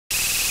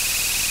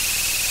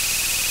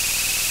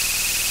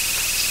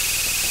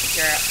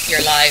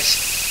you're live.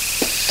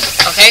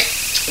 Okay.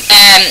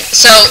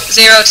 So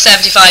 0 to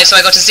 75. So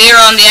I go to 0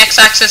 on the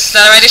x-axis. Is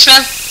that alright,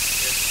 Ishmael?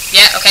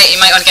 Yeah. Okay. You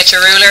might want to get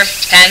your ruler.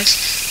 Depends.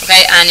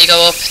 Okay. And you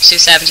go up to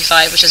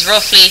 75, which is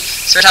roughly.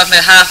 So we're talking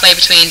about halfway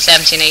between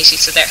 70 and 80.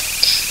 So there.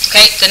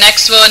 Okay. The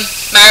next one,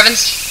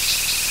 Marvin's.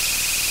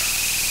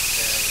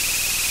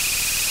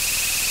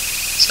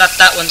 So that's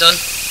that one done.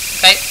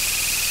 Okay.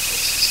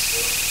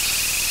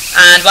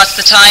 And what's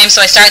the time?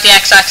 So I start the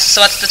x-axis. So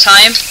what's the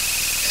time?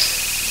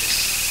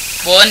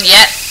 1.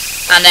 Yeah.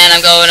 And then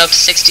I'm going up to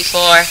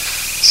 64.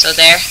 So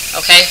there.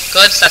 Okay,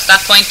 good. So that's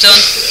that point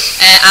done.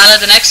 Ala,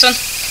 the next one.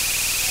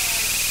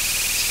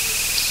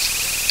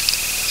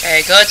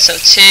 Very good. So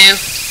 2.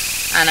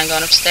 And I'm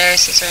going up to there.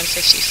 So it's around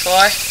 54.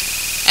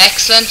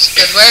 Excellent.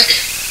 Good work.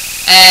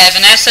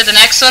 Vanessa, the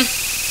next one.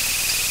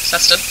 So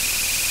that's done.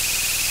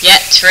 Yeah,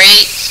 3.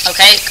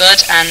 Okay,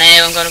 good. And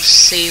now I'm going up to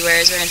see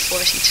where is around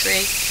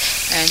 43.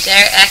 Around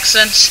there.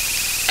 Excellent.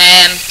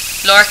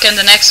 Lorcan,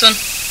 the next one.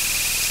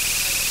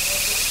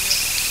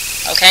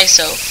 Okay,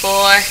 so 4.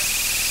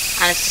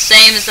 And it's the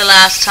same as the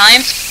last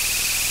time.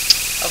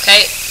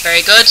 Okay,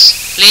 very good.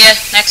 Leah,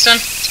 next one.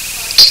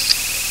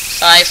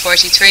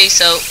 543,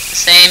 so the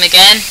same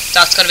again.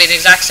 That's going to be the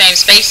exact same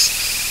space.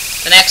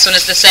 The next one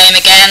is the same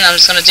again. I'm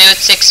just going to do it.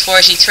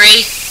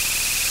 643.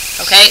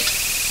 Okay.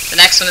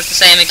 The next one is the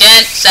same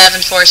again.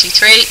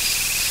 743.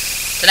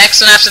 The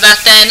next one after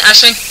that then,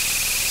 Aisling.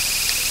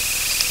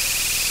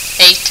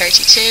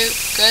 832.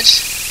 Good.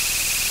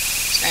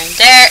 Around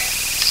there.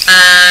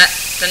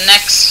 The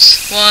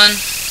next one,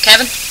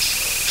 Kevin.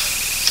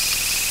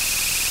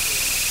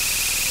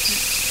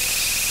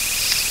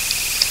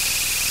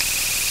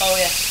 Oh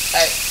yeah,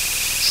 sorry.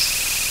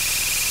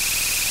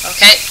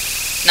 Okay,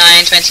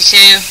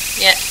 922.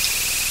 Yeah.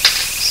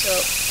 So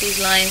these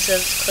lines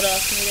have cut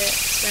off me there.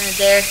 It's around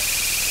there.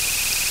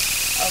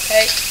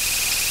 Okay.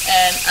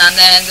 And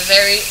then the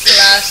very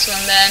last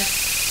one then.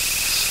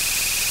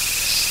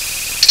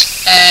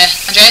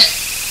 Andrea?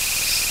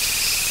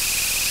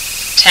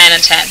 10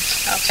 and 10.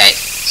 Okay,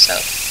 so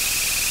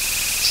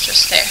it's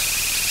just there.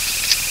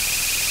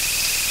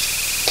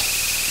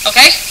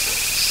 Okay?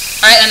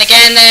 Alright, and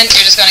again then,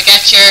 you're just going to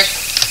get your,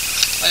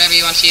 whatever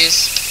you want to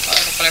use,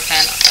 watercolor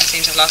pen. I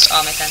seem to have lost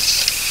all my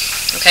pens.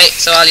 Okay,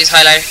 so I'll use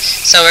highlighter.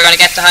 So we're going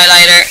to get the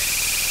highlighter,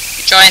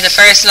 join the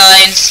first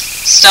lines,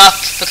 stop,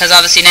 because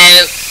obviously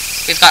now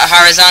we've got a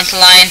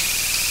horizontal line,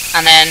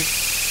 and then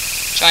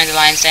join the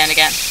lines down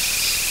again.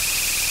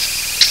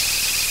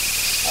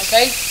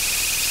 Okay?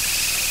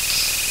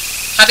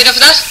 Happy enough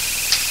with that?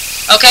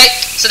 Okay,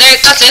 so there,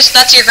 that's it.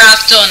 That's your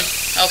graph done.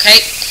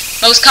 Okay?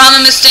 Most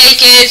common mistake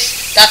is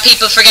that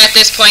people forget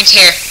this point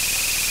here.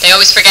 They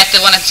always forget the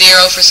one at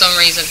 0 for some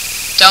reason.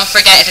 Don't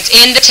forget, if it's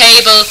in the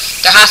table,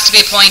 there has to be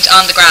a point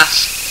on the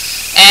graph.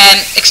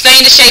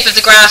 Explain the shape of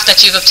the graph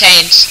that you've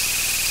obtained.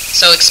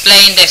 So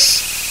explain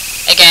this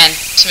again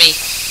to me.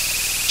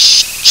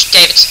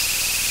 David.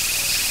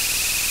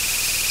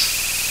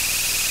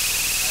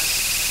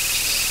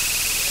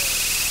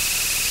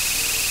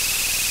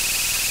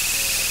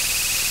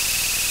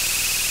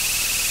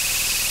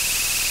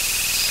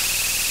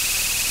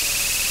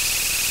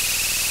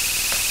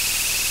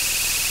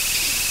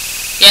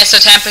 Yeah,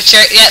 so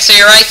temperature, yeah, so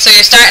you're right, so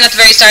you're starting at the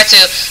very start,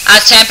 so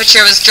as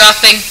temperature was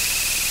dropping,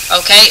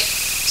 okay,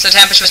 so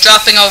temperature was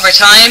dropping over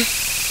time,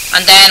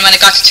 and then when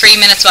it got to 3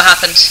 minutes, what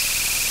happened?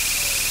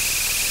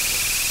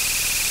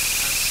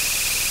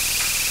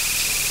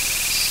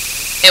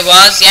 It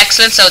was, yeah,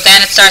 excellent, so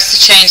then it starts to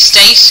change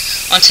state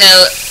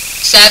until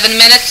 7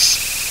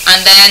 minutes,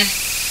 and then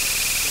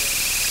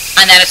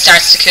it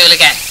starts to cool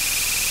again.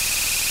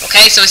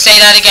 Okay, so we say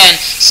that again.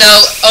 So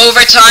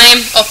over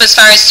time, up as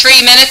far as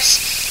 3 minutes,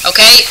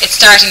 okay, it's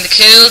starting to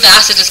cool, the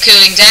acid is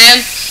cooling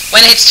down.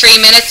 When it hits 3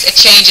 minutes, it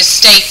changes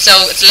state, so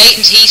it's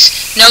latent heat,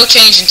 no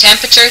change in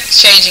temperature, it's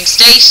changing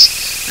state.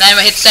 And then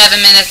when it hits 7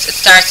 minutes, it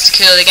starts to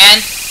cool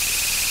again.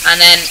 And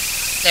then,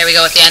 there we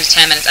go at the end of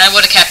 10 minutes. And I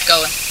would have kept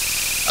going.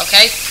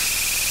 Okay?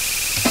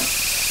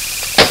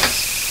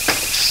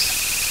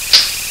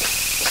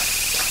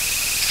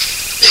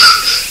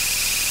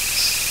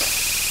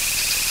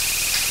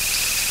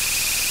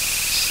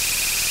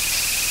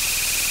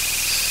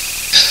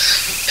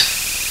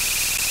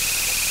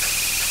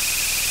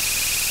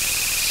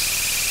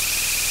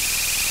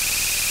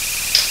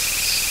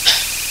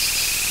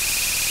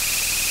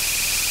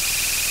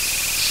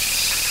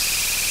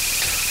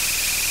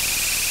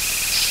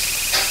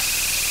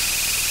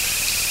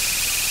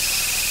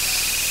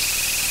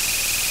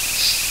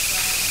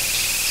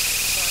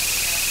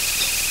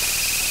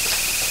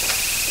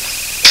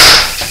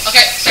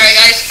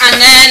 And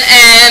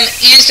then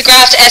use the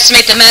graph to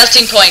estimate the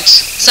melting point.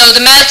 So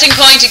the melting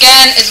point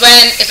again is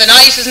when, if an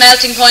ice is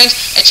melting point,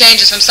 it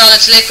changes from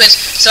solid to liquid.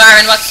 So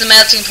Aaron, what's the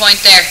melting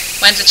point there?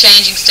 When's it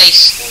changing state?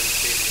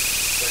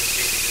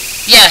 43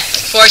 degrees. Yeah,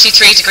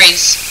 43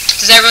 degrees.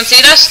 Does everyone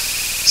see that?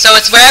 So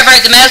it's wherever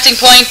the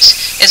melting point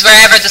is,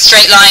 wherever the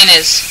straight line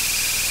is.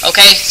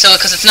 Okay, so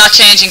because it's not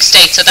changing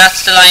state, so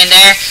that's the line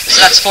there,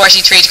 so that's 43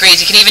 degrees.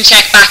 You can even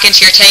check back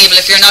into your table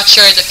if you're not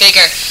sure of the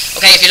figure.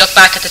 Okay, if you look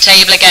back at the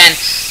table again,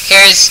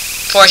 here's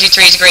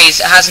 43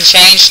 degrees, it hasn't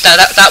changed.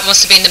 That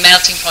must have been the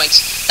melting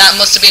point. That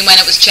must have been when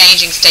it was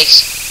changing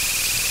state.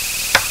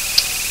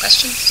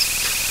 Questions?